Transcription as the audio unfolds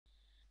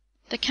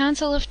THE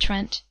COUNCIL of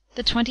Trent,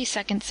 the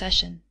 22nd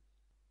Session.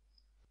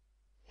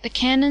 The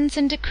Canons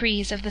and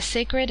Decrees of the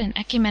Sacred and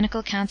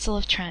Ecumenical Council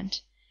of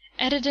Trent.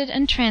 Edited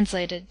and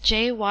translated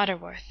J.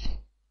 Waterworth.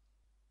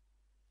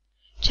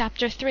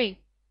 Chapter III.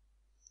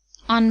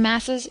 On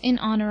Masses in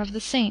Honour of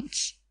the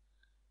Saints.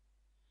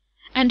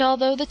 And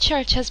although the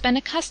Church has been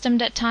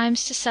accustomed at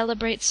times to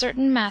celebrate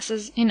certain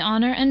Masses in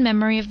honour and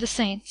memory of the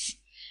Saints,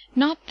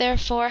 not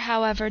therefore,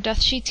 however,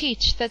 doth she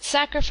teach that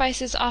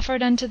sacrifice is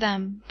offered unto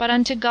them, but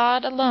unto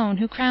God alone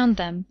who crowned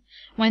them,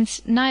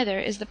 whence neither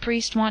is the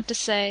priest wont to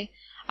say,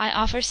 I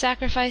offer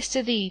sacrifice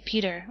to thee,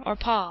 Peter or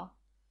Paul.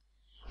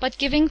 But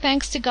giving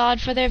thanks to God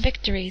for their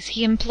victories,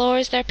 he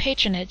implores their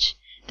patronage,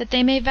 that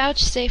they may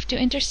vouchsafe to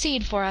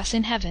intercede for us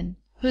in heaven,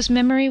 whose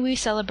memory we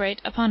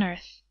celebrate upon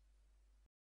earth.